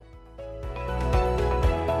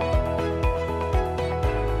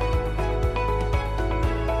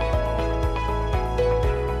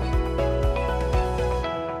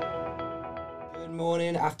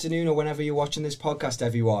afternoon or whenever you're watching this podcast,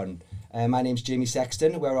 everyone. My name's Jamie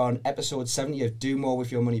Sexton. We're on episode 70 of Do More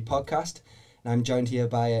With Your Money podcast. And I'm joined here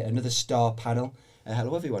by another star panel.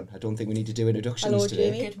 Hello, everyone. I don't think we need to do introductions Hello, today.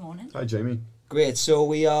 Jamie. Good morning. Hi, Jamie. Great. So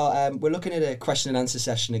we're looking at a question and answer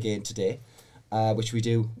session again today, which we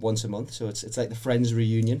do once a month. So it's like the Friends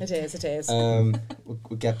reunion. It is.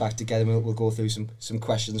 We'll get back together and we'll go through some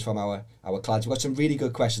questions from our clients. We've got some really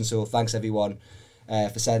good questions, so thanks everyone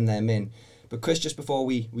for sending them in. But Chris, just before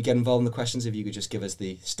we get involved in the questions, if you could just give us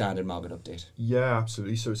the standard market update. Yeah,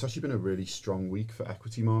 absolutely. So it's actually been a really strong week for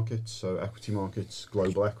equity markets. So equity markets,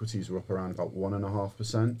 global equities were up around about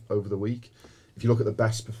 1.5% over the week. If you look at the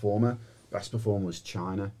best performer was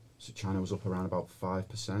China. So China was up around about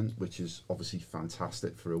 5%, which is obviously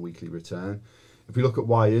fantastic for a weekly return. If we look at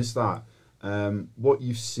why is that, what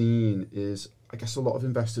you've seen is, I guess, a lot of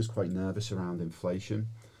investors quite nervous around inflation.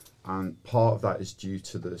 And part of that is due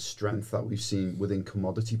to the strength that we've seen within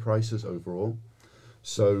commodity prices overall.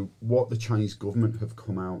 So what the Chinese government have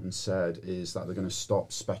come out and said is that they're going to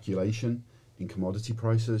stop speculation in commodity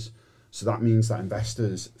prices. So that means that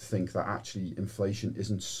investors think that actually inflation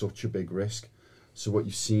isn't such a big risk. So what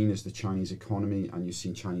you've seen is the Chinese economy, and you've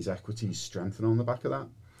seen Chinese equities strengthen on the back of that.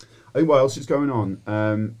 I think what else is going on?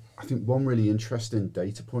 I think one really interesting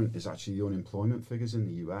data point is actually the unemployment figures in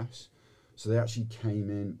the US. So they actually came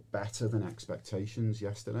in better than expectations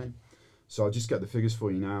yesterday. So I'll just get the figures for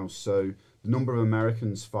you now. So the number of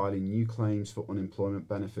Americans filing new claims for unemployment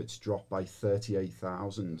benefits dropped by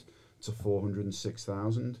 38,000 to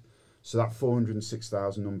 406,000. So that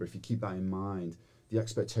 406,000 number, if you keep that in mind, the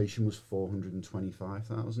expectation was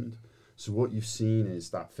 425,000. So what you've seen is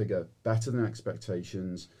that figure better than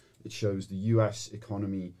expectations. It shows the US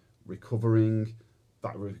economy recovering,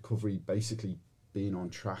 that recovery basically being on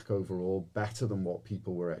track overall, better than what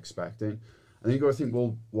people were expecting. And then you got to think,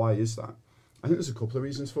 well, why is that? I think there's a couple of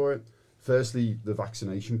reasons for it. Firstly, the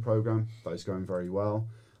vaccination program, that is going very well.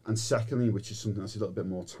 And secondly, which is something that's a little bit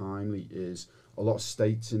more timely, is a lot of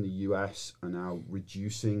states in the US are now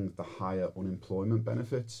reducing the higher unemployment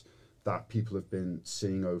benefits that people have been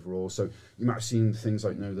seeing overall. So you might have seen things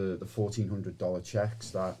like, the $1,400 checks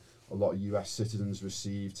that a lot of US citizens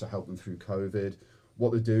received to help them through COVID.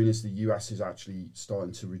 What they're doing is the US is actually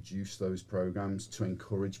starting to reduce those programs to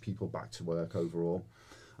encourage people back to work overall.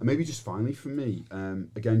 And maybe just finally from me,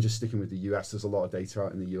 again, just sticking with the US, there's a lot of data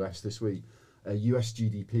out in the US this week. US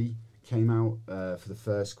GDP came out for the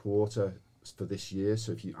first quarter for this year.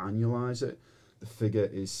 So if you annualize it, the figure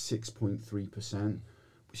is 6.3%,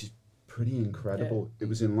 which is pretty incredible. Yeah. It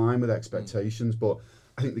was in line with expectations, but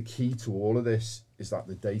I think the key to all of this is that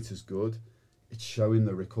the data's good. It's showing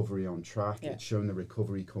the recovery on track. Yeah. It's showing the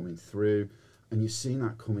recovery coming through. And you're seeing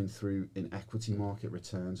that coming through in equity market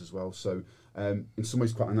returns as well. So in some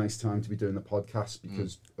ways, quite a nice time to be doing the podcast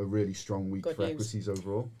because a really strong week good for news. Equities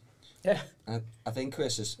overall. Yeah. I think,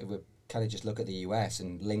 Chris, if we kind of just look at the US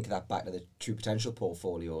and link that back to the True Potential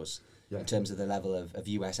portfolios in terms of the level of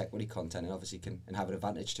US equity content, and obviously can have an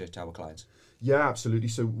advantage to our clients. Yeah, absolutely.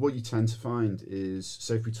 So what you tend to find is,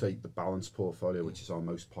 say if we take the balanced portfolio, which is our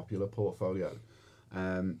most popular portfolio,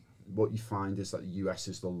 what you find is that the US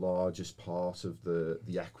is the largest part of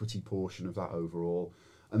the equity portion of that overall.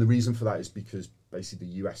 And the reason for that is because basically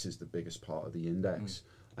the US is the biggest part of the index.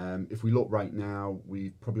 If we look right now,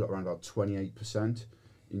 we've probably got around about 28%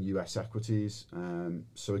 in US equities.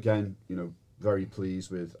 So again, very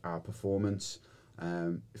pleased with our performance.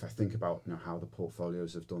 If I think about how the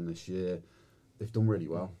portfolios have done this year, they've done really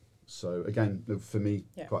well. So again, for me,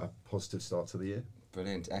 quite a positive start to the year.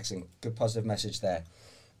 Brilliant, excellent, good positive message there.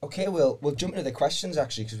 Okay, we'll jump into the questions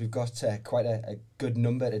actually, because we've got quite a good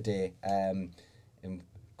number today, and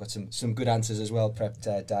got some good answers as well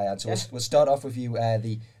prepped, Diane. So we'll start off with you,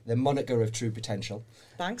 the moniker of True Potential.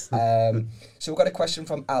 Thanks. So we've got a question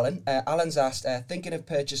from Alan. Alan's asked, thinking of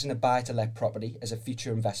purchasing a buy-to-let property as a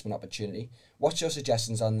future investment opportunity. What's your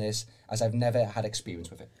suggestions on this, as I've never had experience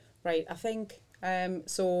with it? Right, I think,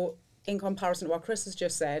 so in comparison to what Chris has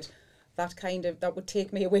just said, that would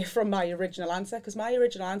take me away from my original answer, because my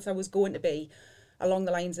original answer was going to be along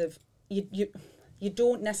the lines of you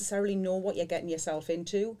don't necessarily know what you're getting yourself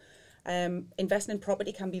into. Investing in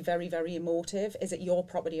property can be very, very emotive. Is it your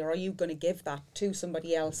property, or are you going to give that to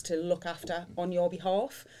somebody else to look after on your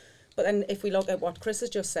behalf? But then if we look at what Chris has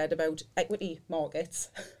just said about equity markets,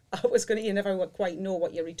 you never quite know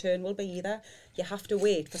what your return will be either. You have to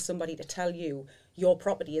wait for somebody to tell you your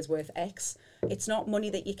property is worth X. It's not money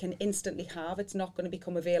that you can instantly have. It's not going to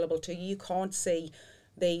become available to you. You can't see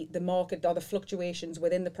the market or the fluctuations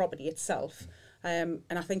within the property itself. And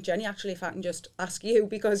I think, Jenny, actually, if I can just ask you,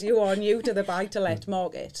 because you are new to the buy-to-let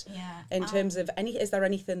market, in terms of is there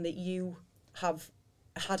anything that you have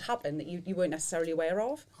had happen that you weren't necessarily aware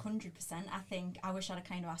of? 100%. I think I wish I'd have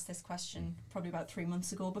kind of asked this question probably about 3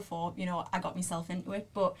 months ago before, I got myself into it.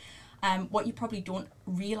 But what you probably don't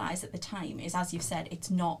realise at the time is, as you've said, it's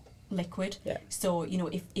not liquid. Yeah. So,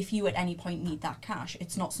 if you at any point need that cash,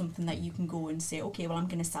 it's not something that you can go and say, okay, well, I'm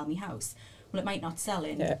going to sell my house. Well, it might not sell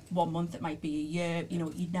in 1 month, it might be a year,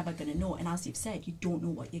 you're never going to know. And as you've said, you don't know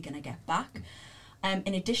what you're going to get back.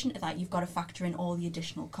 In addition to that, you've got to factor in all the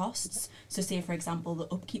additional costs. So say, for example, the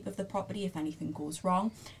upkeep of the property, if anything goes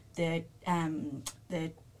wrong, the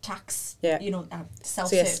tax,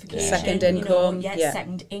 self-certification, second income,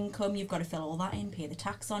 second income, you've got to fill all that in, pay the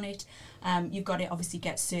tax on it. You've got to obviously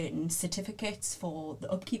get certain certificates for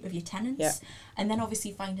the upkeep of your tenants, and then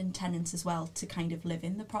obviously finding tenants as well to kind of live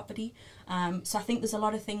in the property. So I think there's a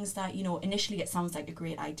lot of things that, initially it sounds like a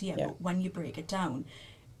great idea, but when you break it down,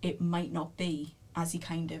 it might not be as you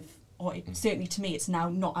kind of, certainly to me, it's now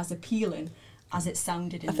not as appealing as it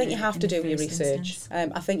sounded. I think you have to do your research.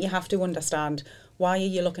 I think you have to understand, why are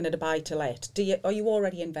you looking at a buy-to-let? Are you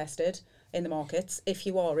already invested in the markets? If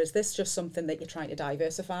you are, is this just something that you're trying to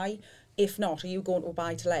diversify? If not, are you going to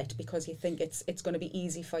buy-to-let because you think it's going to be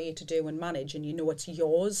easy for you to do and manage, and it's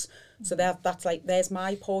yours? So that's like, there's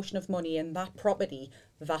my portion of money in that property.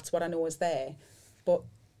 That's what I know is there. But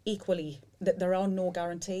equally, that there are no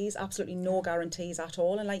guarantees, absolutely no guarantees at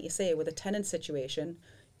all. And like you say, with a tenant situation,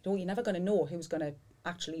 you're never going to know who's going to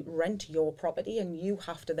actually rent your property, and you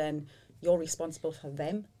have to then, you're responsible for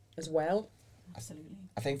them as well. Absolutely.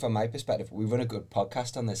 I think from my perspective, we run a good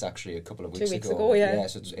podcast on this actually a couple of weeks 2 weeks ago. Yeah,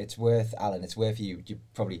 so it's worth, Alan, it's worth you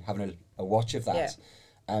probably having a watch of that.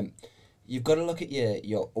 You've got to look at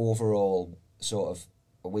your overall sort of,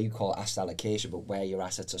 what we call asset allocation, but where your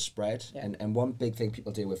assets are spread. And one big thing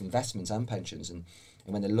people do with investments and pensions, and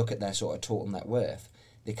when they look at their sort of total net worth,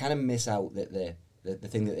 they kind of miss out that the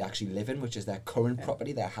thing that they actually live in, which is their current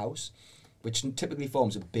property, their house, which typically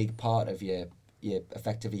forms a big part of your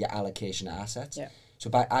effectively your allocation of assets. So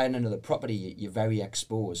by adding another property, you're very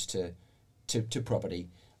exposed to property.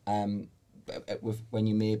 When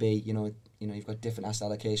you may be, you've got different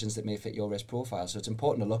asset allocations that may fit your risk profile. So it's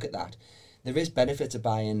important to look at that. There is benefit to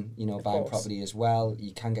buying property as well.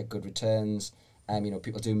 You can get good returns.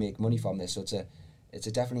 People do make money from this. So it's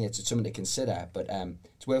definitely something to consider. But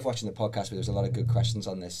it's worth watching the podcast. There was a lot of good questions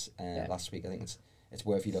on this last week. I think it's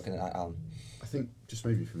worth you looking at that, Alan. I think just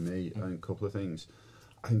maybe for me, I think a couple of things.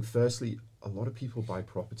 I think firstly, a lot of people buy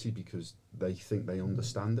property because they think they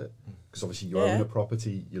understand it. Because obviously you own a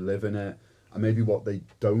property, you live in it. And maybe what they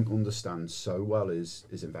don't understand so well is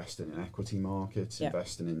investing in equity markets,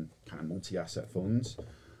 investing in kind of multi-asset funds.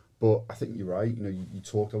 But I think you're right. You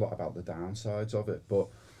talked a lot about the downsides of it. But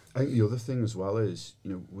I think the other thing as well is,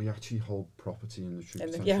 we actually hold property in the True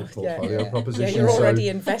Potential portfolio proposition. Yeah, you're already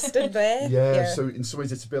invested there. So in some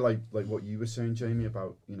ways it's a bit like what you were saying, Jamie,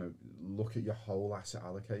 about, look at your whole asset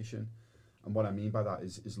allocation. And what I mean by that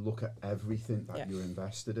is look at everything that you're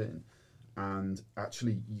invested in. And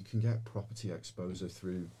actually, you can get property exposure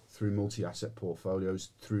through multi-asset portfolios,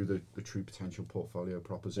 through the True Potential portfolio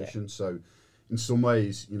proposition. So in some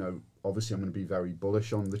ways, obviously I'm going to be very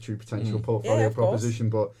bullish on the True Potential portfolio proposition,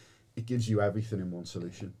 but it gives you everything in one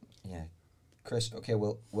solution. Yeah. Chris, okay,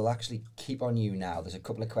 we'll actually keep on you now. There's a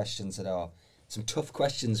couple of questions that are some tough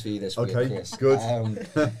questions for you this week, Chris. Good.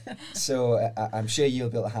 So I'm sure you'll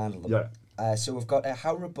be able to handle them. Yeah. So we've got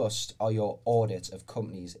how robust are your audits of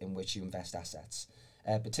companies in which you invest assets,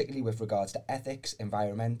 particularly with regards to ethics,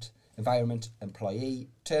 environment, employee,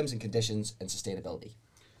 terms and conditions, and sustainability?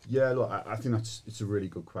 Yeah, look, I think it's a really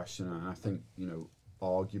good question, and I think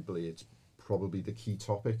arguably it's probably the key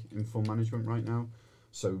topic in fund management right now.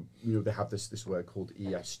 So they have this word called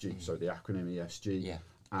ESG, so the acronym ESG,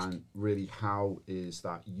 and really how is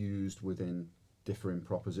that used within different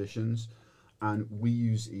propositions. And we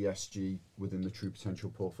use ESG within the True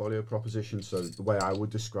Potential portfolio proposition. So the way I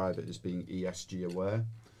would describe it is being ESG aware.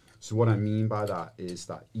 So what I mean by that is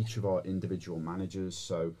that each of our individual managers,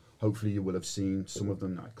 so hopefully you will have seen some of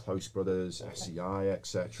them like Close Brothers, SEI,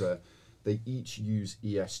 etc. They each use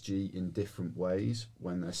ESG in different ways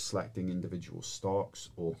when they're selecting individual stocks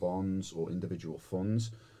or bonds or individual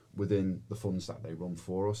funds within the funds that they run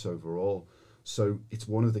for us overall. So it's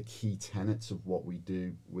one of the key tenets of what we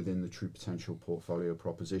do within the True Potential portfolio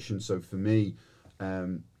proposition. So for me,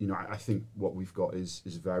 I think what we've got is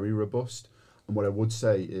very robust. And what I would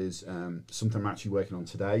say is something I'm actually working on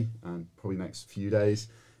today and probably next few days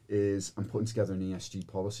is I'm putting together an ESG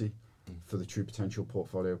policy for the True Potential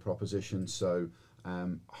portfolio proposition. So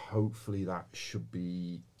Hopefully that should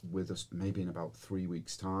be with us maybe in about 3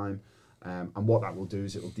 weeks' time. And what that will do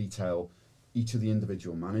is it will detail each of the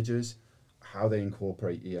individual managers, how they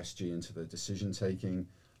incorporate ESG into their decision taking,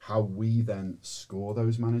 how we then score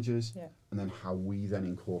those managers, and then how we then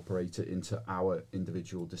incorporate it into our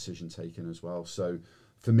individual decision taking as well. So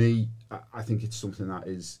for me, I think it's something that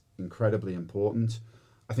is incredibly important.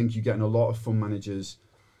 I think you're getting a lot of fund managers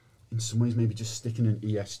in some ways maybe just sticking an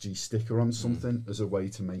ESG sticker on something as a way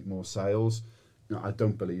to make more sales. You know, I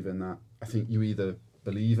don't believe in that. I think you either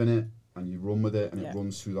believe in it and you run with it and it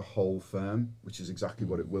runs through the whole firm, which is exactly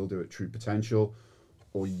what it will do at True Potential,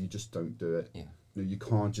 or you just don't do it. Yeah. You know, you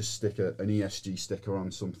can't just stick an ESG sticker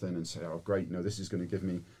on something and say, oh great, you know, this is going to give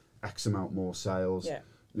me X amount more sales. You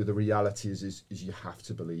know, the reality is you have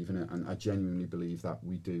to believe in it, and I genuinely believe that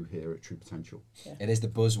we do here at True Potential. It is the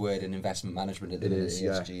buzzword in investment management at the minute,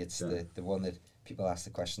 ESG. It's yeah. the one that people ask the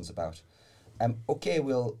questions about. Okay,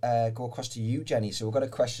 we'll go across to you, Jenny. So we've got a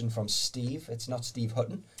question from Steve. It's not Steve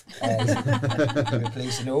Hutton. We're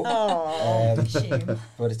pleased to know. Shame.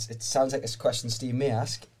 But it sounds like it's a question Steve may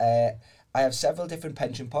ask. I have several different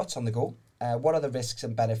pension pots on the go. What are the risks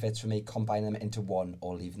and benefits for me combining them into one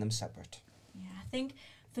or leaving them separate? Yeah, I think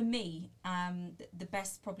for me, the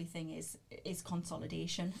best probably thing is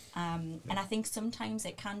consolidation. And I think sometimes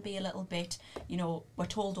it can be a little bit, you know, we're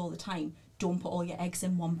told all the time, don't put all your eggs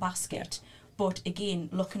in one basket. But again,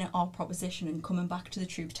 looking at our proposition and coming back to the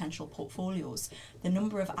True Potential portfolios, the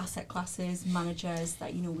number of asset classes, managers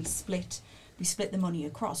that, you know, we split the money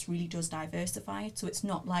across really does diversify it. So it's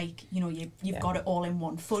not like, you know, you've got it all in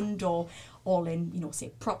one fund or all in, you know,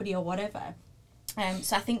 say property or whatever.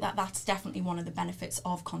 So I think that's definitely one of the benefits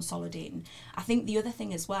of consolidating. I think the other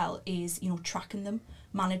thing as well is, you know, tracking them,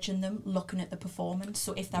 managing them, looking at the performance.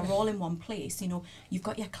 So if they're all in one place, you know, you've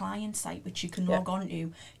got your client site which you can log on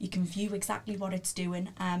to, you can view exactly what it's doing.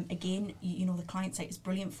 Again, you know, the client site is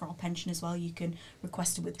brilliant for our pension as well. You can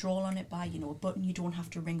request a withdrawal on it by, you know, a button. You don't have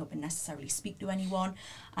to ring up and necessarily speak to anyone.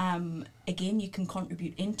 Again, you can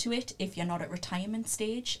contribute into it if you're not at retirement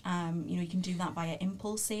stage. You know, you can do that via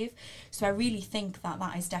Impulse Save. So I really think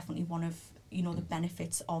that is definitely one of, you know, the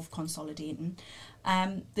benefits of consolidating.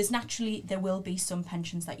 There will be some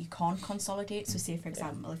pensions that you can't consolidate. So say, for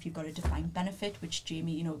example, if you've got a defined benefit, which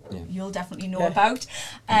Jamie, you know, you'll definitely know about.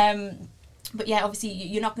 But yeah, obviously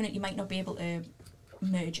you might not be able to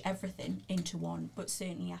merge everything into one, but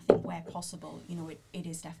certainly I think where possible, you know, it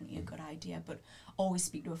is definitely a good idea, but always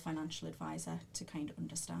speak to a financial advisor to kind of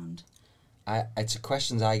understand. It's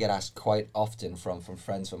questions I get asked quite often from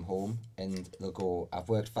friends from home, and they'll go, I've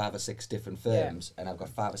worked 5 or 6 different firms and I've got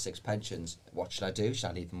 5 or 6 pensions. What should I do? Should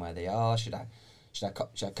I leave them where they are? Can I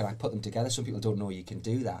put them together? Some people don't know you can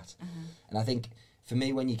do that. And I think for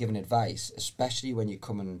me, when you're giving advice, especially when you're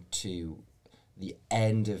coming to the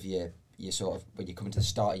end of your when you're coming to the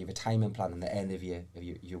start of your retirement plan and the end of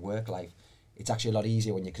your work life, it's actually a lot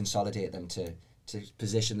easier when you consolidate them to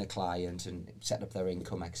position the client and set up their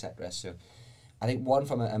income, etc. So I think one,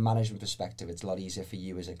 from a management perspective, it's a lot easier for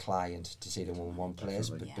you as a client to see them in one place.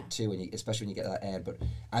 But two, especially when you get that end. But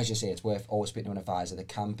as you say, it's worth always speaking to an advisor. There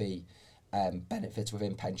can be benefits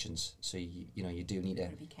within pensions, so you do need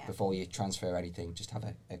to, before you transfer anything, just have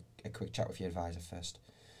a quick chat with your advisor first.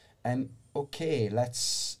 Okay,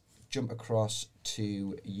 let's jump across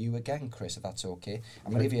to you again, Chris, if that's okay.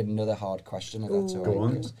 I'm going to give you another hard question, if that's all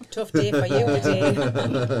right, Chris. Tough day for you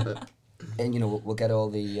today. And we'll get all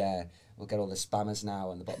the spammers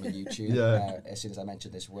now on the bottom of YouTube as soon as I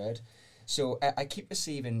mention this word. So I keep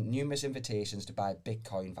receiving numerous invitations to buy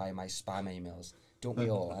Bitcoin via my spam emails. Don't we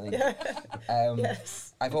all? I think.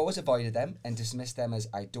 Yes. I've always avoided them and dismissed them as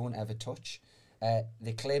I don't ever touch.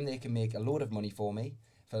 They claim they can make a load of money for me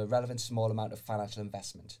for a relevant small amount of financial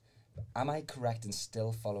investment. Am I correct in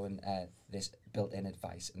still following this built-in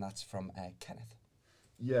advice? And that's from Kenneth.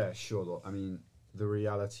 Yeah, sure. Look, I mean, the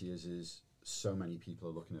reality is so many people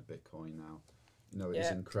are looking at Bitcoin now. You know, it is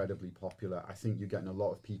incredibly popular. I think you're getting a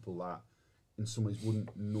lot of people that in some ways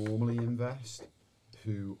wouldn't normally invest,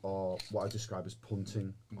 who are what I describe as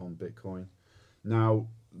punting on Bitcoin. Now,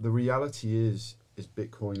 the reality is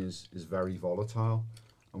Bitcoin is very volatile.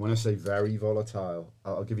 And when I say very volatile,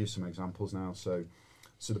 I'll give you some examples now. So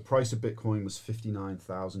the price of Bitcoin was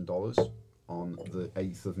 $59,000 on the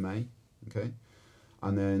 8th of May, okay?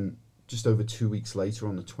 And then just over 2 weeks later,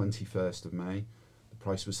 on the 21st of May, the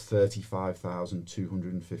price was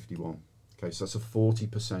 $35,251. Okay, so that's a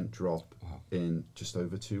 40% drop in just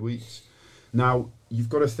over 2 weeks. Now, you've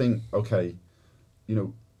got to think, okay, you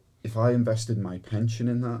know, if I invested my pension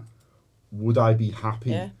in that, would I be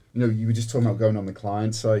happy? Yeah. You know, you were just talking about going on the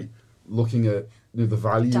client site. looking at the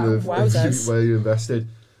value Damn, of wowzers. where you invested,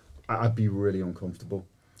 I'd be really uncomfortable.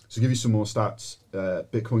 So to give you some more stats,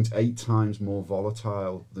 Bitcoin's 8 times more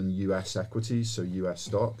volatile than US equities, so US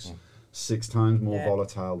stocks, 6 times more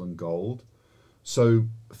volatile than gold. So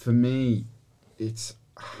for me, it's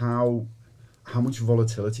how much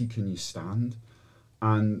volatility can you stand?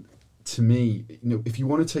 And to me, if you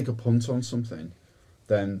want to take a punt on something,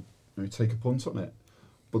 then take a punt on it.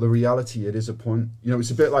 But the reality, it is a punt.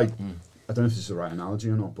 It's a bit like, I don't know if this is the right analogy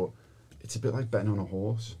or not, but it's a bit like betting on a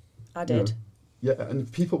horse. I did. Yeah, and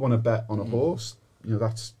if people want to bet on a horse,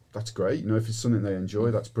 that's great. If it's something they enjoy,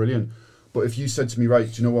 that's brilliant. But if you said to me,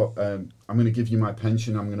 right, do you know what? I'm going to give you my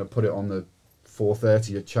pension. I'm going to put it on the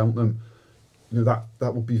 4:30 at Cheltenham. That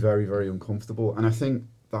would be very, very uncomfortable. And I think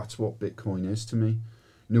that's what Bitcoin is to me.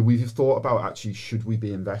 We've thought about actually, should we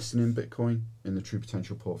be investing in Bitcoin in the True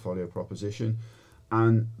Potential portfolio proposition?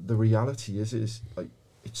 And the reality is like,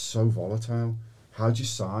 it's so volatile. How do you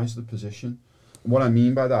size the position? And what I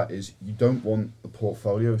mean by that is you don't want the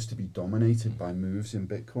portfolios to be dominated by moves in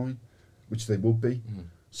Bitcoin, which they would be.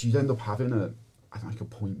 So you'd end up having a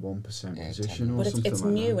 0.1% position or but something it's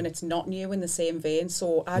like new that. and it's not new in the same vein.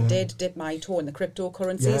 So I did dip my toe in the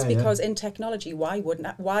cryptocurrencies because in technology, why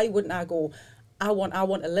wouldn't I go, I want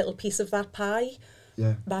a little piece of that pie?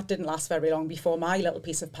 Yeah. That didn't last very long before my little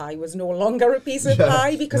piece of pie was no longer a piece of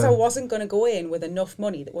pie because I wasn't going to go in with enough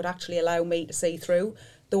money that would actually allow me to see through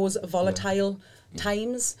those volatile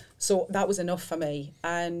times. So that was enough for me.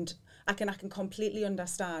 And I can completely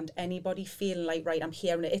understand anybody feeling like, right, I'm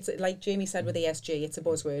hearing it. It's like Jamie said with ESG, it's a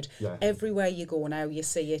buzzword. Yeah. Everywhere you go now, you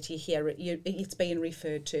see it, you hear it, it's being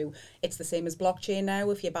referred to. It's the same as blockchain now.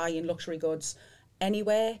 If you're buying luxury goods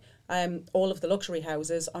anywhere, all of the luxury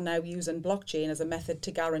houses are now using blockchain as a method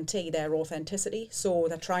to guarantee their authenticity. So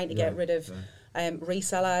they're trying to get rid of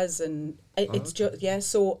resellers, and it's just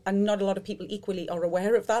so, and not a lot of people equally are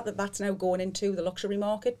aware of that's now going into the luxury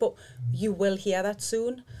market, but you will hear that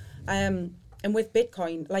soon. And with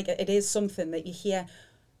Bitcoin, like, it is something that you hear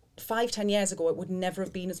 5-10 years ago, it would never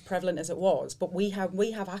have been as prevalent as it was, but we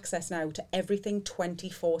have access now to everything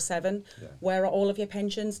 24/7. Where are all of your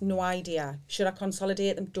pensions? No idea. Should I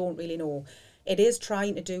consolidate them? Don't really know. It is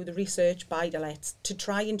trying to do the research, buy-to-lets, to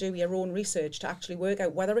try and do your own research to actually work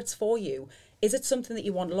out whether it's for you. Is it something that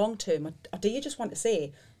you want long term, or do you just want to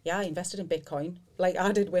say, yeah, I invested in Bitcoin, like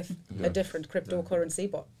I did with a different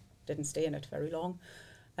cryptocurrency, but didn't stay in it very long.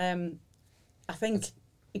 I think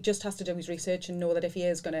he just has to do his research and know that if he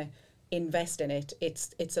is going to invest in it,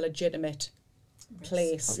 it's a legitimate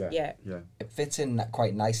place. Yeah. It fits in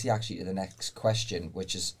quite nicely actually to the next question,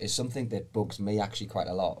 which is something that bugs me actually quite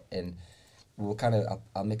a lot. And we'll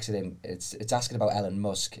I'll mix it in. It's asking about Elon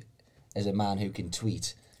Musk as a man who can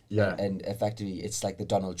tweet. Yeah. And effectively, it's like the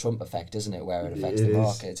Donald Trump effect, isn't it? Where it affects It the is,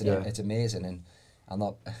 market. It's amazing. And I'm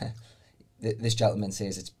not... This gentleman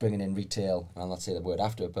says it's bringing in retail, I'll not say the word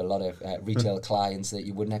after it, but a lot of retail clients that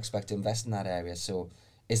you wouldn't expect to invest in that area. So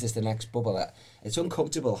is this the next bubble? It's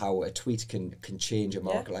uncomfortable how a tweet can change a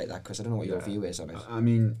market like that, because I don't know what your view is on it. I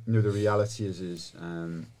mean, the reality is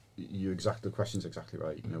the question's exactly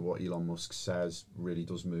right. What Elon Musk says really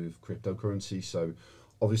does move cryptocurrency. So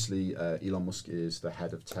obviously Elon Musk is the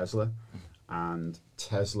head of Tesla, and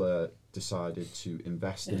Tesla decided to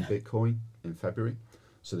invest in Bitcoin in February.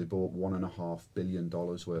 So they bought $1.5 billion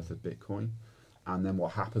worth of Bitcoin. And then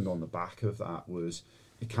what happened on the back of that was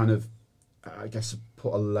it kind of, I guess,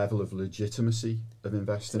 put a level of legitimacy of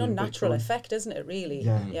investing in Bitcoin. It's an unnatural effect, isn't it, really?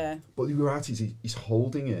 Yeah. But the reality is he's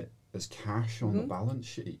holding it as cash on the balance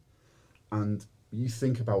sheet. And you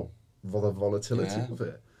think about the volatility of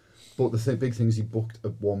it. But the big thing is he booked a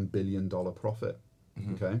 $1 billion profit.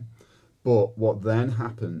 Okay? But what then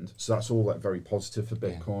happened, so that's all very positive for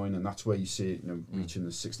Bitcoin, and that's where you see it, reaching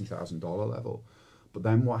the $60,000 level. But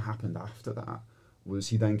then what happened after that was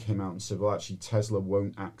he then came out and said, well, actually, Tesla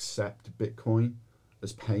won't accept Bitcoin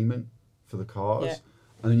as payment for the cars. Yeah.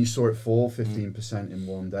 And then you saw it fall 15% in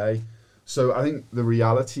one day. So I think the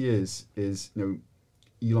reality is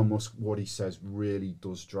Elon Musk, what he says really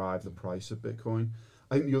does drive the price of Bitcoin.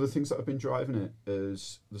 I think the other things that have been driving it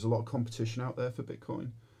is there's a lot of competition out there for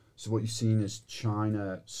Bitcoin. So what you've seen is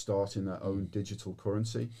China starting their own digital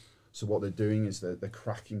currency. So what they're doing is they're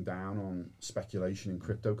cracking down on speculation in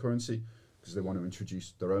cryptocurrency because they want to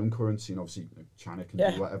introduce their own currency. And obviously China can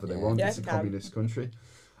do whatever they want. It's a communist country.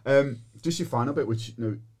 Just your final bit, which,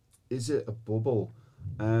 is it a bubble?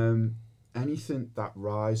 Anything that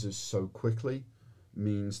rises so quickly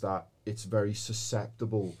means that it's very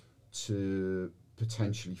susceptible to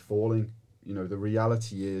potentially falling. The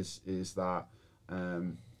reality is that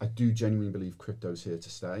I do genuinely believe crypto's here to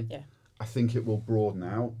stay. Yeah. I think it will broaden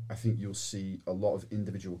out. I think you'll see a lot of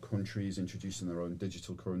individual countries introducing their own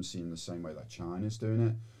digital currency in the same way that China's doing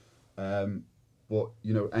it. But,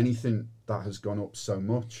 you know, anything that has gone up so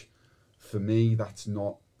much, for me, that's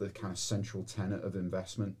not the kind of central tenet of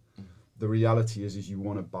investment. The reality is you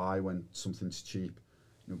want to buy when something's cheap.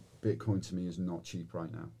 You know, Bitcoin to me is not cheap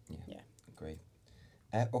right now. Yeah. Great.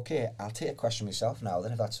 Okay, I'll take a question myself now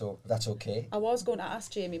then, if that's okay. I was going to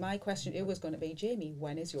ask Jamie, my question it was going to be, Jamie,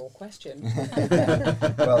 when is your question?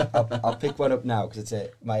 Well, I'll pick one up now because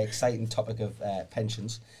it's my exciting topic of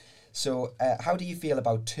pensions. So, how do you feel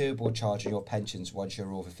about turbocharging your pensions once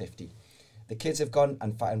you're over 50? The kids have gone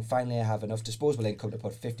and finally I have enough disposable income to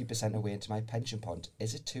put 50% away into my pension pot.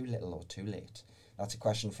 Is it too little or too late? That's a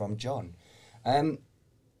question from John.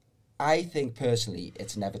 I think personally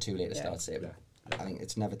it's never too late to start saving. Yeah. I think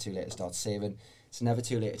it's never too late to start saving. It's never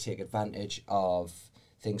too late to take advantage of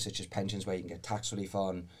things such as pensions where you can get tax relief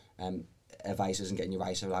on, advices and getting your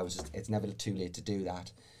ISA allowances. It's never too late to do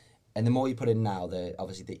that. And the more you put in now,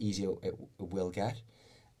 the easier it will get.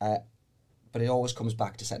 But it always comes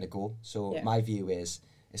back to setting a goal. So my view is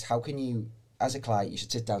how can you, as a client, you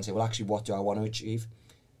should sit down and say, well, actually, what do I want to achieve?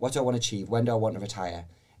 What do I want to achieve? When do I want to retire?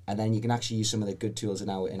 And then you can actually use some of the good tools in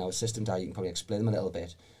our system. You can probably explain them a little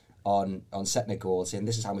bit on setting a goal, saying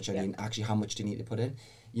this is how much I need. Actually, how much do you need to put in?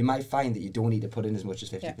 You might find that you don't need to put in as much as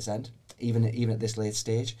 50%, even at this late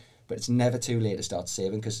stage. But it's never too late to start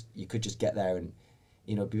saving because you could just get there and,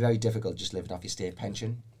 you know, it'd be very difficult just living off your state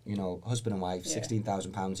pension. You know, husband and wife,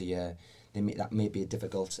 £16,000 a year. That may be a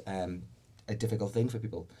difficult thing for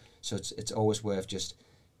people. So it's always worth just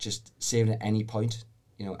saving at any point.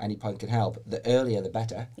 You know, any point can help. The earlier, the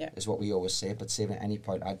better, is what we always say, but saving at any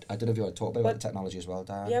point. I don't know if you want to talk about the technology as well,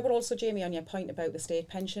 Diane. Yeah, but also, Jamie, on your point about the state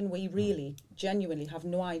pension, we really, genuinely have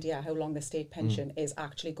no idea how long the state pension is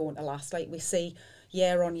actually going to last. Like we see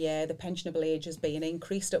year on year, the pensionable age is being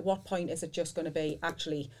increased. At what point is it just going to be,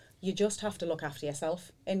 actually, you just have to look after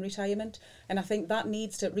yourself in retirement? And I think that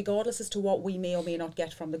needs to, regardless as to what we may or may not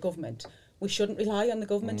get from the government, we shouldn't rely on the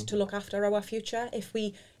government to look after our future. If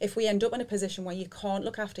we end up in a position where you can't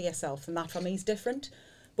look after yourself, and that for me is different,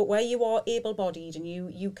 but where you are able-bodied and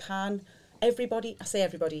you can, everybody, I say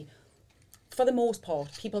everybody, for the most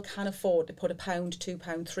part, people can afford to put £1, £2,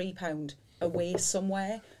 £3 away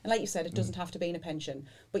somewhere. And like you said, it doesn't have to be in a pension.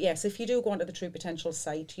 But yes, if you do go onto the True Potential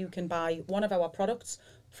site, you can buy one of our products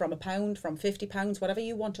from £1, from £50, whatever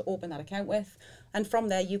you want to open that account with. And from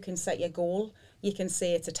there, you can set your goal. You can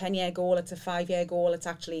say it's a 10-year goal, it's a 5-year goal,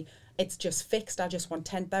 it's just fixed. I just want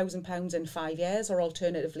 £10,000 in 5 years, or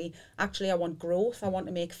alternatively, actually I want growth. I want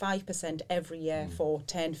to make 5% every year for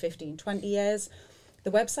 10, 15, 20 years. The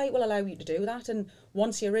website will allow you to do that, and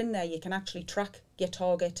once you're in there, you can actually track your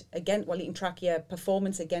target again. Well, you can track your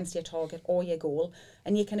performance against your target or your goal,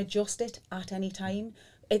 and you can adjust it at any time.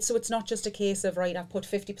 So it's not just a case of, right, I've put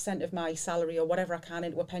 50% of my salary or whatever I can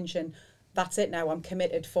into a pension, that's it now, I'm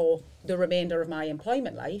committed for the remainder of my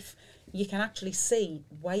employment life. You can actually see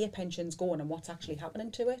where your pension's going and what's actually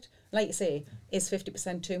happening to it. Like you say, is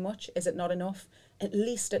 50% too much? Is it not enough? At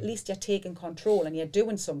least you're taking control and you're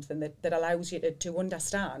doing something that allows you to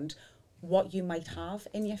understand what you might have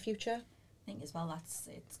in your future. I think as well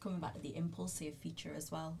it's coming back to the impulse save feature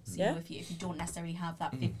as well. So you know, if you don't necessarily have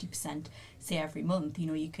that 50% say every month, you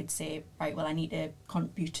know, you could say, right, well, I need to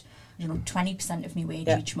contribute 20% of my wage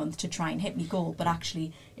each month to try and hit my goal. But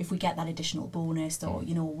actually, if we get that additional bonus or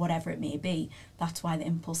you know, whatever it may be, that's why the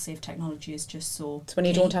impulse save technology is just so it's when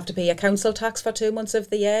you don't have to pay your council tax for 2 months of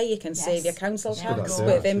the year. You can save your council tax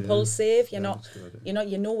with impulse save. You're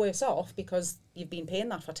no worse off because you've been paying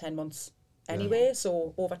that for 10 months anyway.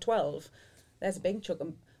 So over 12, there's a big chunk. I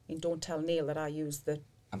mean, don't tell Neil that I use the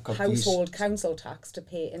household council tax to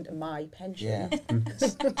pay into my pension. Yeah.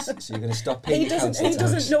 So you're going to stop paying council tax? He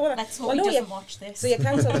doesn't know that. Let's hope he doesn't watch this. So your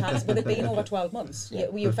council tax, with it being over 12 months,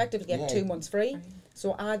 you effectively get 2 months free.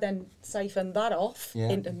 So I then siphon that off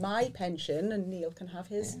into my pension, and Neil can have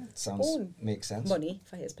his own makes sense. money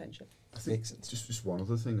for his pension. I think just one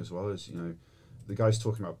other thing as well is, you know, the guy's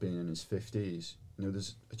talking about being in his 50s. You know,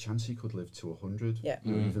 there's a chance he could live to 100, or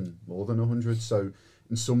even more than 100. So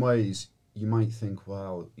in some ways, you might think,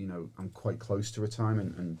 well, you know, I'm quite close to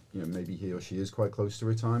retirement, and you know, maybe he or she is quite close to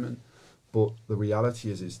retirement. But the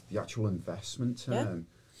reality is the actual investment term,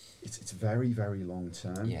 it's very, very long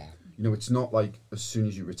term. Yeah. You know, it's not like as soon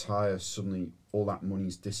as you retire, suddenly all that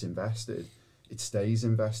money's disinvested. It stays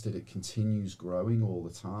invested. It continues growing all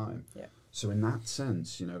the time. Yeah. So in that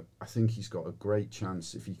sense, you know, I think he's got a great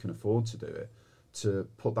chance, if he can afford to do it, to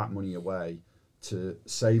put that money away, to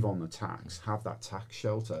save on the tax, have that tax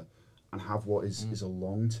shelter, and have what is a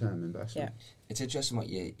long-term investment. Yeah. It's interesting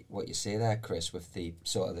what you say there, Chris, with the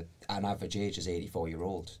sort of an average age is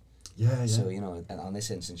 84-year-old. Yeah. So, you know, and on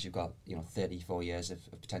this instance, you've got, 34 years of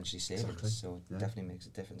potentially savings. Exactly. So it Yeah. definitely makes a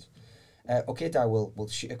difference. Okay, Di, we'll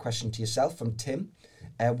shoot a question to yourself from Tim.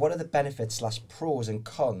 What are the benefits / pros and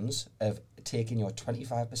cons of taking your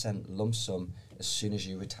 25% lump sum as soon as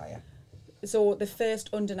you retire? So the first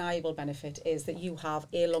undeniable benefit is that you have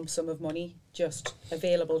a lump sum of money just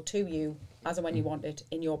available to you as and when you want it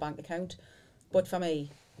in your bank account. But for me,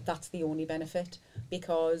 that's the only benefit,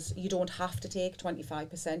 because you don't have to take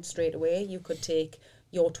 25% straight away. You could take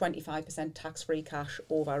your 25% tax-free cash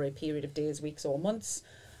over a period of days, weeks or months.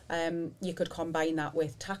 You could combine that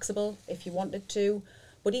with taxable if you wanted to.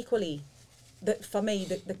 But equally, for me,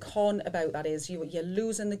 the con about that is you're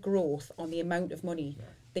losing the growth on the amount of money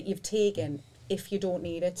that you've taken if you don't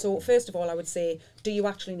need it. So first of all, I would say, do you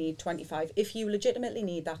actually need 25? If you legitimately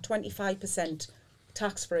need that 25%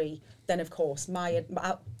 tax-free, then of course, I'll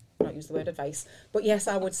not use the word advice, but yes,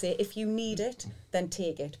 I would say if you need it, then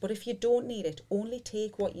take it. But if you don't need it, only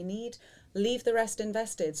take what you need. Leave the rest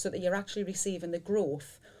invested so that you're actually receiving the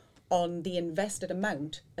growth on the invested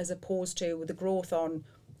amount as opposed to the growth on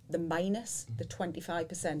the minus, the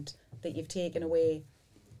 25% that you've taken away,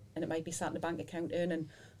 and it might be sat in a bank account earning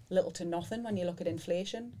little to nothing when you look at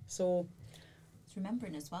inflation. So it's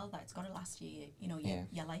remembering as well that it's got to last you,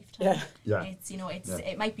 your lifetime. Yeah. Yeah.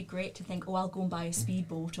 It might be great to think, I'll go and buy a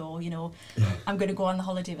speedboat, or I'm going to go on the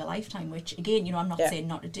holiday of a lifetime, which again, I'm not saying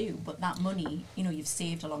not to do, but that money, you've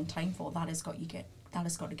saved a long time for, that has got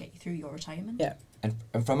to get you through your retirement. Yeah.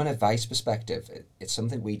 And from an advice perspective, it's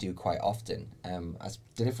something we do quite often. I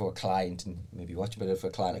did it for a client, and maybe watched a bit of a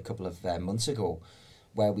client a couple of months ago,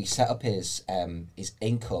 where we set up his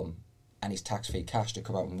income and his tax-free cash to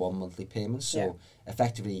come out in one monthly payment. So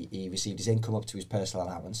effectively, he received his income up to his personal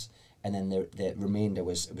allowance, and then the remainder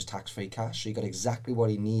was tax-free cash. So he got exactly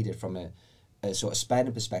what he needed from a sort of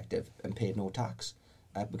spending perspective and paid no tax.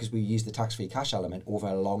 Because we use the tax-free cash element over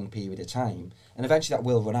a long period of time, and eventually that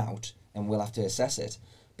will run out, and we'll have to assess it.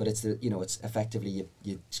 But it's it's effectively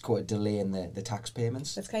you call it delaying the tax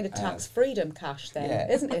payments. It's kind of tax freedom cash then,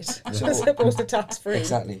 yeah. isn't it? As opposed to tax free.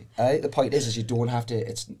 Exactly. I think the point is you don't have to.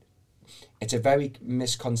 It's a very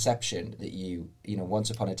misconception that you once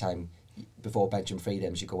upon a time, before pension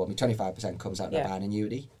freedoms, you go, well, my 25% comes out in a ban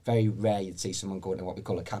annuity. Very rare you'd see someone going to what we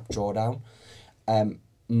call a cap drawdown.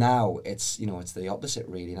 Now it's it's the opposite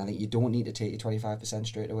really, and I think you don't need to take your 25%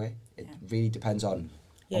 straight away. It really depends on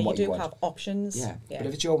what you do want. have options. Yeah, but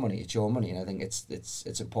if it's your money, it's your money, and I think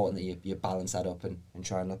it's important that you balance that up and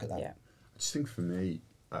try and look at that. Yeah. I just think for me,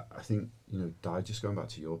 I think Di, just going back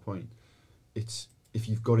to your point, it's if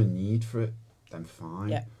you've got a need for it, then fine.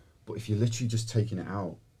 Yeah. But if you're literally just taking it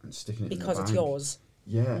out and sticking it Because in the it's bank, yours.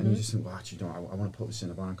 yeah, and you just think, well, actually, I want to put this in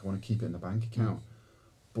a bank. I want to keep it in the bank account.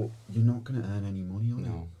 But you're not going to earn any money on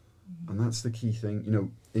it. And that's the key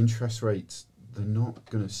thing. Interest rates, they're not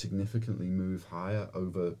going to significantly move higher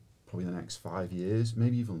over probably the next 5 years,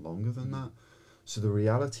 maybe even longer than that. So the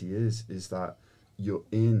reality is that you're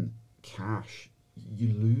in cash,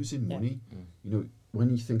 you're losing money. When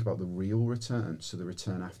you think about the real return, so the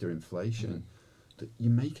return after inflation, that you're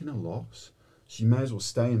making a loss. So you may as well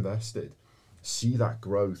stay invested, see that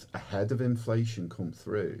growth ahead of inflation come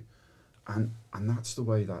through, and that's the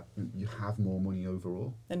way that you have more money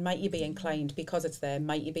overall. And might you be inclined, because it's there,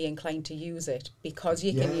 might you be inclined to use it because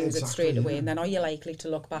you can use exactly, it straight away, and then are you likely to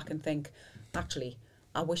look back and think, actually,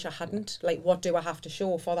 I wish I hadn't. Like, what do I have to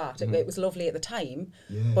show for that? It was lovely at the time,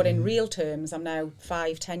 but in real terms, I'm now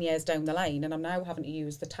 5-10 years down the line, and I'm now having to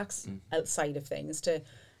use the tax side of things to.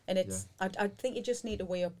 And it's, I think you just need to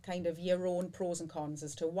weigh up kind of your own pros and cons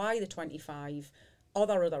as to why the 25, are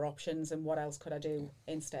there other options, and what else could I do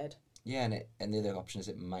instead? Yeah, and the other option is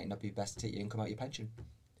it might not be best to take your income out of your pension.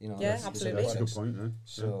 Absolutely. That's a good point.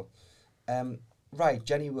 So, right,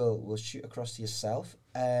 Jenny, we'll shoot across to yourself.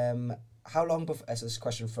 How long before? So this is a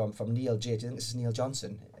question from Neil J. Do you think this is Neil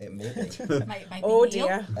Johnson? It may be. Might be Oh Neil.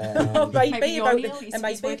 dear. Might be your about Neil. it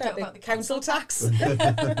might be about the council tax.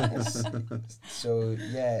 Yes. So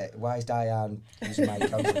why is Diane using my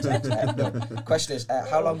council tax? No. Question is,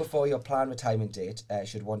 how long before your planned retirement date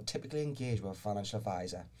should one typically engage with a financial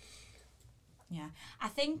advisor? Yeah, I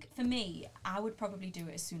think for me, I would probably do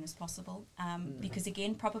it as soon as possible, because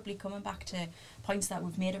again, probably coming back to points that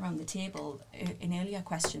we've made around the table in earlier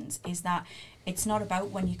questions, is that it's not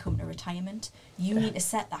about when you come to retirement. You need to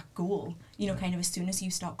set that goal, kind of as soon as you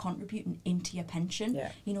start contributing into your pension.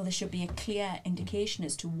 There should be a clear indication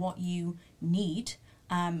as to what you need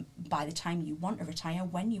by the time you want to retire,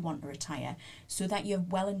 when you want to retire, so that you're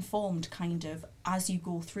well informed kind of as you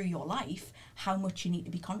go through your life, how much you need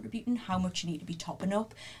to be contributing, how much you need to be topping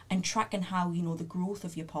up, and tracking how, you know, the growth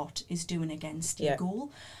of your pot is doing against your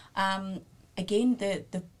goal. Again,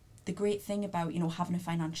 the great thing about, you know, having a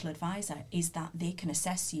financial advisor is that they can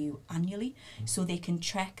assess you annually, so they can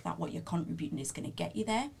check that what you're contributing is going to get you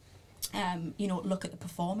there. You know, look at the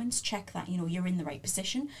performance, check that, you know, you're in the right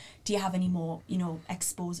position. Do you have any more, you know,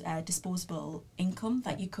 disposable income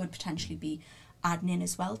that you could potentially be adding in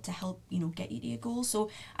as well to help, you know, get you to your goals? So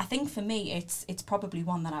I think for me, it's probably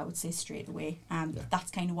one that I would say straight away.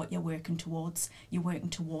 That's kind of what you're working towards. You're working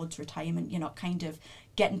towards retirement. You're not kind of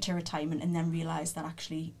getting to retirement and then realise that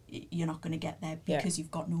actually you're not going to get there because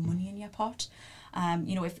you've got no money in your pot.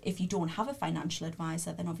 You know, if you don't have a financial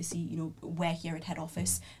advisor, then obviously, you know, we're here at head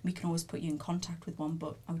office. We can always put you in contact with one,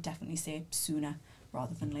 but I would definitely say sooner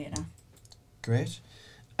rather than later. Great.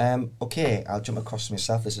 Okay, I'll jump across to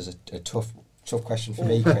myself. This is a tough question for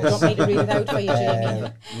me, Chris. Do you want me to read it out for you,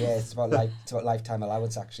 Jamie? Yeah, it's about lifetime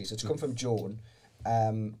allowance, actually. So it's come from Joan.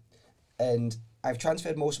 And I've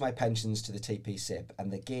transferred most of my pensions to the TP SIP,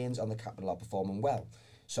 and the gains on the capital are performing well.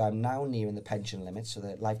 So I'm now nearing the pension limit, so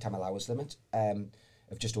the lifetime allowance limit,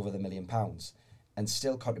 of just over £1 million, and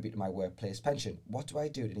still contribute to my workplace pension. What do I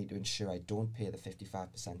do to need to ensure I don't pay the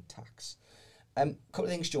 55% tax? Couple of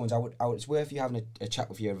things, Jones. It's worth you having a chat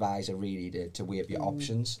with your advisor, really, to weigh up your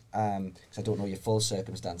options, because I don't know your full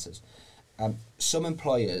circumstances. Some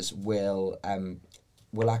employers will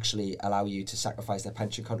actually allow you to sacrifice their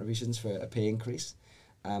pension contributions for a pay increase,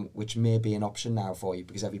 which may be an option now for you,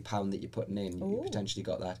 because every pound that you're putting in, you potentially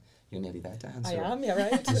got that. You're nearly there, Dan. I am, you're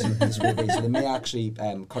right. So they may actually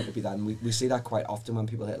contribute that, and we see that quite often when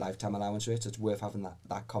people hit lifetime allowance rates. It's worth having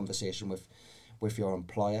that conversation with your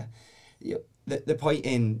employer. The point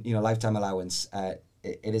in, you know, lifetime allowance,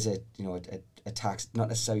 it is a tax, not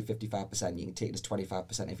necessarily 55%. You can take it as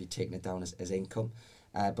 25% if you're taking it down as income.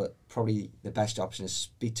 But probably the best option is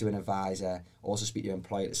speak to an advisor, also speak to your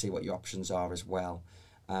employer to see what your options are as well,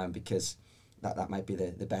 because that might be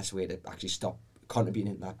the best way to actually stop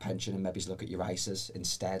contributing to that pension and maybe look at your ISAs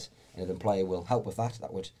instead. And if the employer will help with that,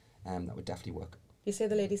 that would definitely work. You say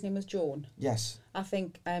the lady's name was Joan? Yes. I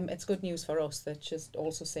think it's good news for us that she's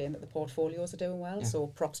also saying that the portfolios are doing well, so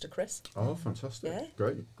props to Chris. Oh, fantastic. Yeah.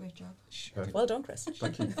 Great job. Well done, Chris.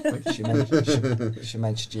 Thank you. Thank you. She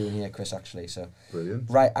mentioned you in here, Chris, actually. So Brilliant.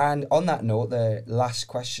 Right, and on that note, the last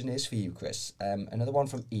question is for you, Chris. Another one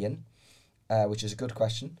from Ian, which is a good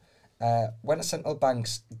question. When are central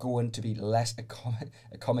banks going to be less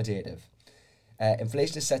accommodative?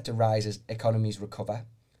 Inflation is set to rise as economies recover.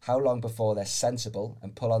 How long before they're sensible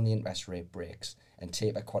and pull on the interest rate brakes and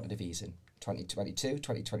taper quantitative easing? 2022,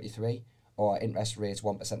 2023, or interest rates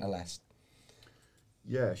 1% or less?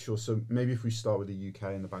 Yeah, sure. So maybe if we start with the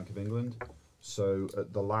UK and the Bank of England. So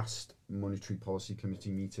at the last Monetary Policy Committee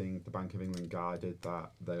meeting, the Bank of England guided that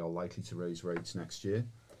they are likely to raise rates next year,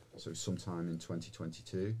 so sometime in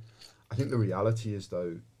 2022. I think the reality is,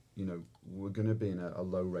 though, you know, we're going to be in a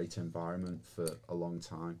low rate environment for a long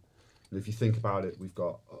time. And if you think about it, we've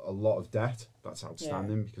got a lot of debt that's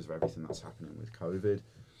outstanding because of everything that's happening with COVID.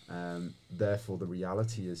 Therefore, the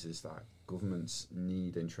reality is that governments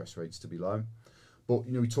need interest rates to be low. But,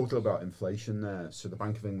 you know, we talked a little about inflation there. So the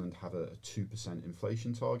Bank of England have a 2%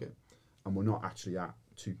 inflation target, and we're not actually at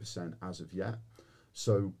 2% as of yet.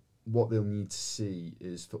 So what they'll need to see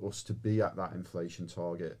is for us to be at that inflation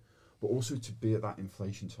target, but also to be at that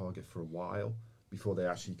inflation target for a while before they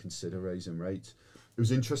actually consider raising rates. It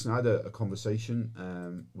was interesting. I had a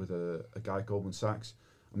conversation with a guy at Goldman Sachs,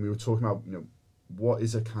 and we were talking about, you know, what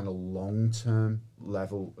is a kind of long-term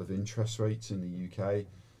level of interest rates in the UK,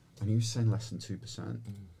 and he was saying less than 2%.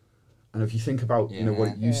 And if you think about, you know, what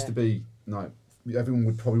it used to be, like everyone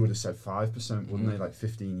would have said 5%, wouldn't they, like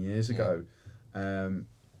 15 years ago?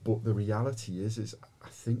 But the reality is I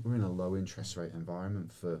think we're in a low interest rate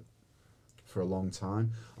environment for a long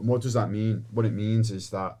time. And what does that mean? What it means is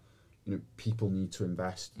that, you know, people need to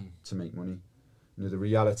invest to make money. You know, the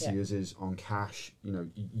reality is on cash, you know,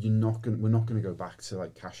 we're not going to go back to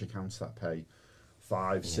like cash accounts that pay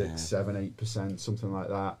 5, 6, 7, 8%, something like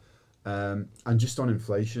that. And just on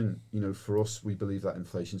inflation, you know, for us, we believe that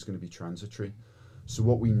inflation is going to be transitory. So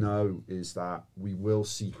what we know is that we will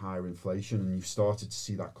see higher inflation, and you've started to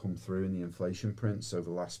see that come through in the inflation prints over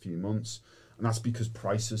the last few months. And that's because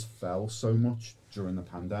prices fell so much during the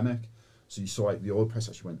pandemic. So you saw like the oil price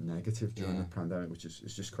actually went negative during the pandemic, which is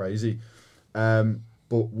just crazy.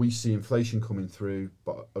 But we see inflation coming through,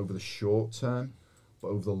 but over the short term, but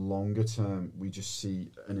over the longer term, we just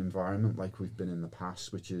see an environment like we've been in the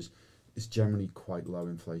past, which is is generally quite low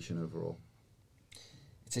inflation overall.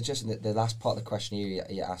 It's interesting that the last part of the question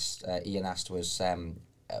you asked, Ian asked was,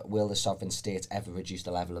 will the sovereign states ever reduce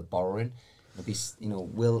the level of borrowing? It'll be,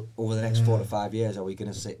 will over the next 4 to 5 years, are we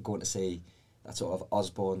going to see that sort of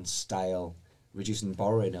Osborne style reducing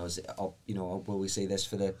borrowing, or will we see this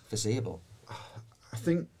for the foreseeable? I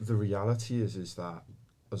think the reality is that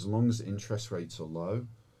as long as interest rates are low,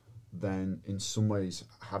 then in some ways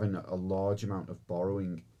having a large amount of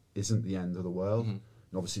borrowing isn't the end of the world. And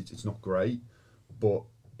obviously it's not great, but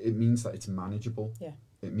it means that it's manageable. Yeah.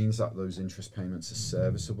 It means that those interest payments are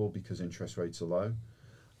serviceable because interest rates are low.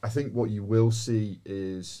 I think what you will see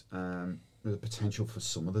is the potential for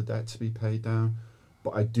some of the debt to be paid down,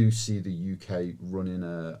 but I do see the UK running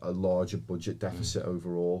a larger budget deficit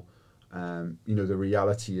overall. The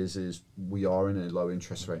reality is we are in a low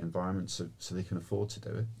interest rate environment, so they can afford to do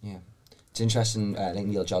it. Yeah. It's interesting, I think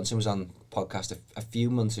Neil Johnson was on podcast a few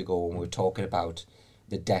months ago when we were talking about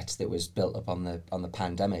the debt that was built up on the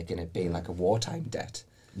pandemic and it being like a wartime debt.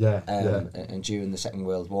 Yeah. And during the Second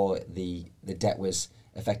World War, the debt was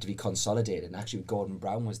effectively consolidated, and actually Gordon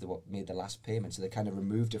Brown was what made the last payment, so they kind of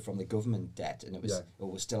removed it from the government debt, and it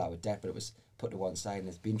was still our debt, but it was put to one side. And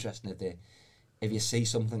it'd be interesting if you see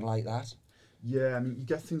something like that. Yeah, I mean, you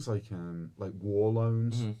get things like war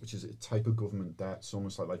loans, which is a type of government debt. It's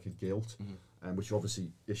almost like a gilt, which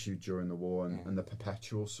obviously issued during the war, and the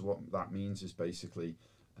perpetual. So what that means is basically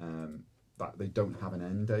that they don't have an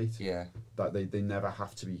end date. Yeah. That they never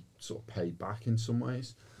have to be sort of paid back in some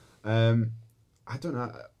ways. I don't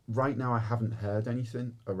know. Right now, I haven't heard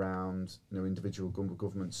anything around individual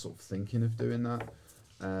governments sort of thinking of doing that.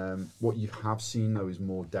 What you have seen though is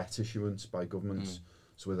more debt issuance by governments.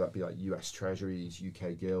 So whether that be like US Treasuries,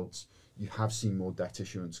 UK gilts, you have seen more debt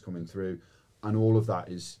issuance coming through, and all of that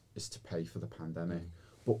is to pay for the pandemic.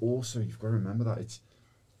 But also you've got to remember that it's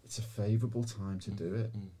a favourable time to do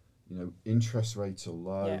it. Interest rates are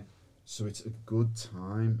low, so it's a good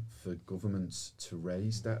time for governments to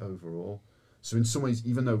raise debt overall. So in some ways,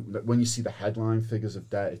 even though when you see the headline figures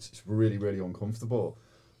of debt, it's really, really uncomfortable.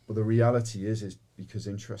 But the reality is because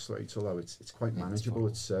interest rates are low, it's quite manageable,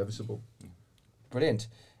 it's serviceable. Brilliant.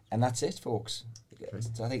 And that's it, folks. Okay.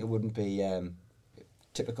 So I think it wouldn't be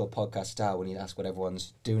typical podcast style when you ask what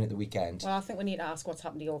everyone's doing at the weekend. Well, I think we need to ask what's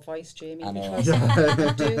happened to your voice, Jamie, I know. because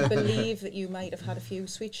I do believe that you might have had a few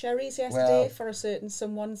sweet cherries yesterday for a certain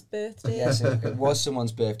someone's birthday. Yes, it was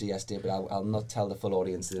someone's birthday yesterday, but I'll not tell the full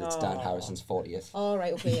audience that it's Dan Harrison's 40th. All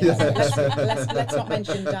right, okay. Let's not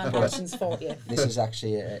mention Dan Harrison's 40th. This is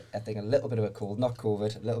actually, I think, a little bit of a cold. Not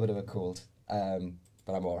COVID, a little bit of a cold.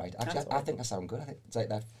 But I'm all right. Actually, I think I sound good. I think it's like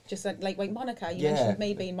that. Just like Monica, you mentioned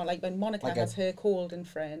me being more like when Monica has her cold and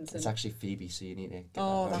Friends. It's actually Phoebe, so you need to get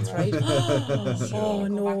that's right. Oh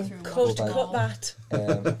no, cut that.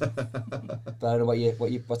 But I don't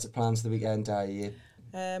know what's the plans for the weekend?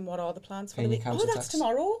 What are the plans for the week? Council that's tax?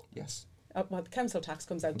 Tomorrow. Yes. Well, the council tax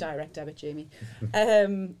comes out direct debit, Jamie.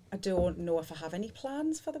 I don't know if I have any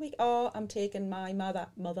plans for the week. I'm taking my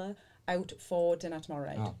mother out for dinner tomorrow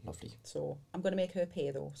night. Oh, lovely. So I'm going to make her pay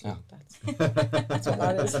though. So that's what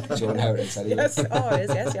that is. It's your inheritance, anyway. Yes, it is.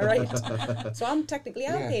 Yes, you're right. So I'm technically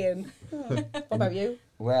paying. What about you?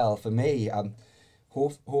 Well, for me,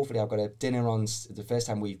 hopefully I've got a dinner on the first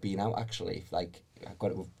time we've been out. Actually, like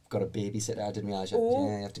we've got a babysitter. I didn't realise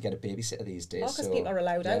you have to get a babysitter these days. Because people are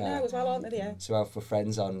allowed out now as well, aren't they? Yeah. So out for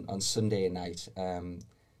friends on Sunday night.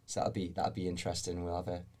 So that'll be interesting. We'll have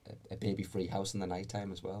a baby-free house in the night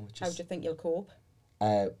time as well. How do you think you'll cope?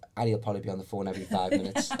 Annie will probably be on the phone every 5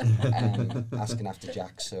 minutes asking after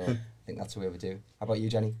Jack. So I think that's the way we do. How about you,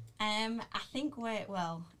 Jenny? I think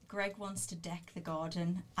Greg wants to deck the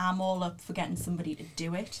garden. I'm all up for getting somebody to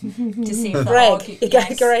do it. To see if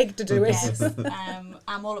get Greg to do it. Yes.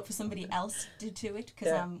 I'm all up for somebody else to do it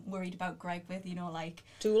because I'm worried about Greg with,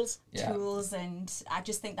 tools. Tools, and I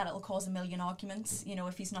just think that it'll cause a million arguments,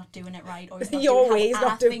 if he's not doing it right or he's not your doing way, it how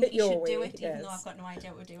I think he should do it, yes. even though I've got no idea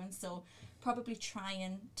what we're doing. So probably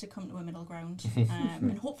trying to come to a middle ground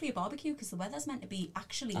and hopefully a barbecue because the weather's meant to be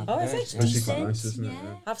actually is it? decent. Quite nice, isn't it?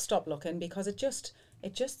 Yeah. I've stopped looking because it just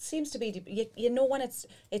seems to be, when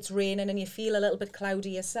it's raining and you feel a little bit cloudy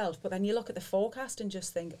yourself, but then you look at the forecast and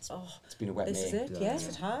just think, it's been a wet May. This is it. Yes,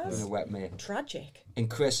 it has. It's been a wet May. Tragic. And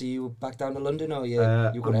Chris, are you back down to London or you're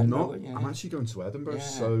going to I'm Edinburgh? not. Yeah. I'm actually going to Edinburgh. Yeah.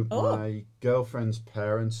 So my girlfriend's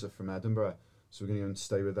parents are from Edinburgh, so we're going to go and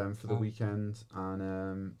stay with them for the weekend.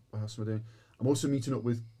 And what else am I doing? I'm also meeting up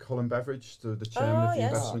with Colin Beveridge, the chairman of the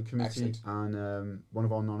investment committee, excellent. and one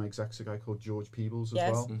of our non-execs, a guy called George Peebles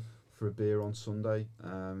as well, for a beer on Sunday.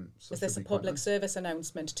 So Is this a should be quite public nice. service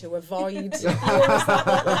announcement to avoid what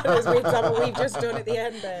we've just done at the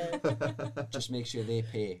end there? Just make sure they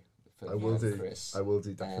pay for I will do. Chris. I will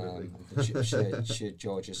do, definitely. I'm sure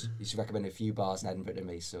George he's recommended a few bars in Edinburgh to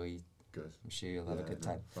me, so Good. I'm sure you'll have a good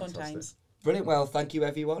time. Fun Fantastic. times. Brilliant. Well, thank you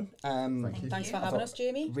everyone. Thank you. Thanks for I having thought us,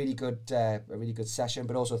 Jamie. Really good, a really good session,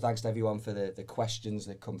 but also thanks to everyone for the questions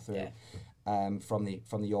that come through from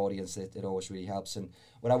the audience. It always really helps. And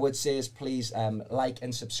what I would say is please like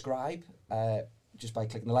and subscribe just by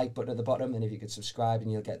clicking the like button at the bottom. And if you could subscribe,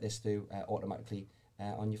 and you'll get this through automatically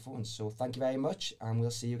on your phones. So thank you very much, and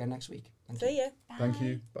we'll see you again next week. Thank you. See ya. Thank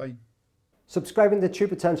you. Bye. Subscribing to True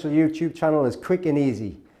Potential YouTube channel is quick and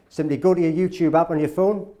easy. Simply go to your YouTube app on your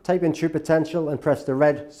phone, type in True Potential and press the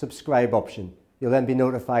red subscribe option. You'll then be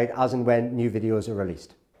notified as and when new videos are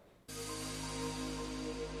released.